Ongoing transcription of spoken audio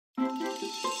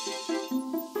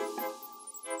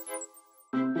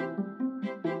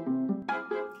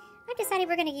decided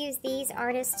we're going to use these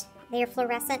Artist. They are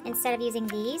fluorescent instead of using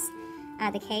these,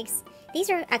 the cakes. These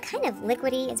are kind of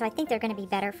liquidy, and so I think they're going to be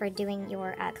better for doing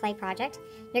your clay project.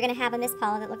 You're going to have a Miss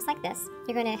Paula that looks like this.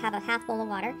 You're going to have a half bowl of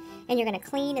water, and you're going to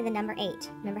clean in the number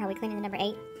 8. Remember how we clean in the number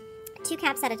 8? 2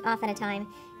 caps off at a time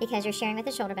because you're sharing with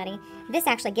the shoulder buddy. This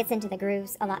actually gets into the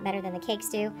grooves a lot better than the cakes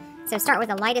do. So start with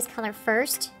the lightest color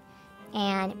first,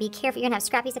 and be careful. You're going to have a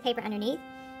scrap piece of paper underneath,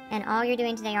 and all you're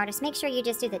doing today, artists, make sure you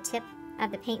just do the tip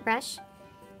of the paintbrush,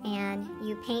 and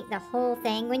you paint the whole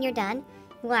thing. When you're done,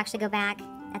 we'll actually go back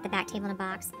at the back table in a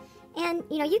box. And,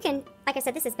 you know, you can, like I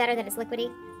said, this is better that it's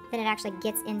liquidy, then it actually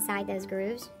gets inside those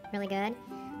grooves really good.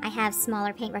 I have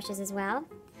smaller paintbrushes as well.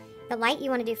 The light you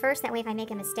want to do first, that way if I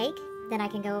make a mistake, then I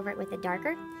can go over it with the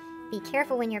darker. Be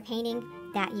careful when you're painting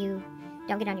that you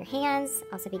don't get on your hands.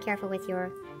 Also be careful with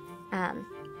your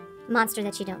monster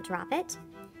that you don't drop it.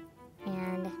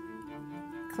 And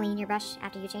clean your brush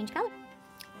after you change color.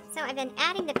 So I've been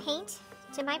adding the paint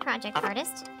to my project,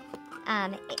 Artist.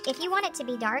 If you want it to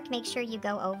be dark, make sure you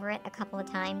go over it a couple of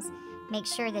times. Make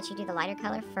sure that you do the lighter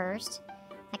color first.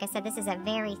 Like I said, this is a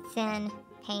very thin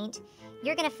paint.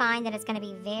 You're going to find that it's going to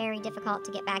be very difficult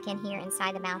to get back in here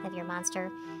inside the mouth of your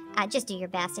monster. Just do your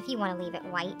best. If you want to leave it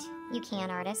white, you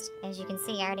can, Artist. As you can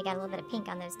see, I already got a little bit of pink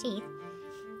on those teeth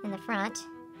in the front.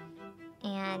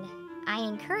 And I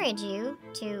encourage you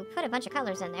to put a bunch of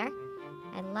colors in there.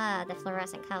 I love the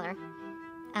fluorescent color.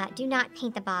 Do not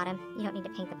paint the bottom. You don't need to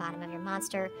paint the bottom of your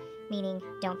monster, meaning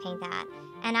don't paint that.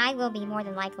 And I will be more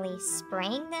than likely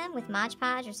spraying them with Mod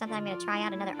Podge or something. I'm going to try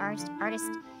out another artist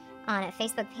on a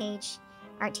Facebook page.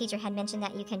 Art teacher had mentioned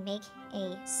that you can make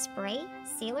a spray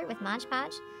sealer with Mod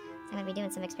Podge. So I'm going to be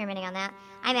doing some experimenting on that.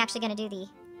 I'm actually going to do the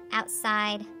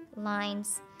outside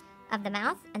lines of the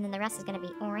mouth, and then the rest is going to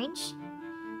be orange.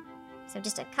 So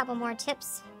just a couple more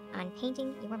tips on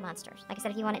painting your monsters. Like I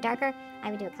said, if you want it darker, I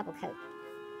would do a couple coats.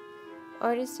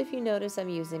 Artist, if you notice I'm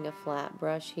using a flat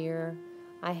brush here,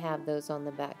 I have those on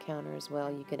the back counter as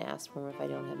well. You can ask for them if I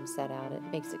don't have them set out. It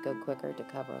makes it go quicker to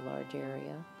cover a large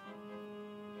area.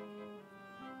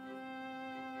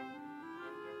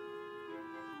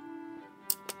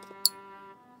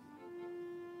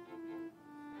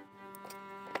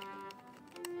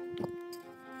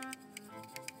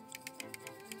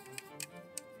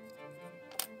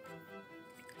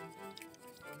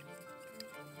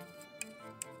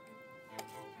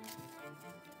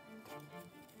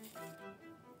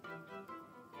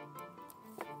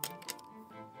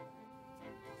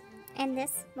 And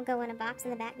this will go in a box in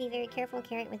the back. Be very careful,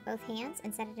 carry it with both hands,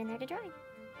 and set it in there to dry.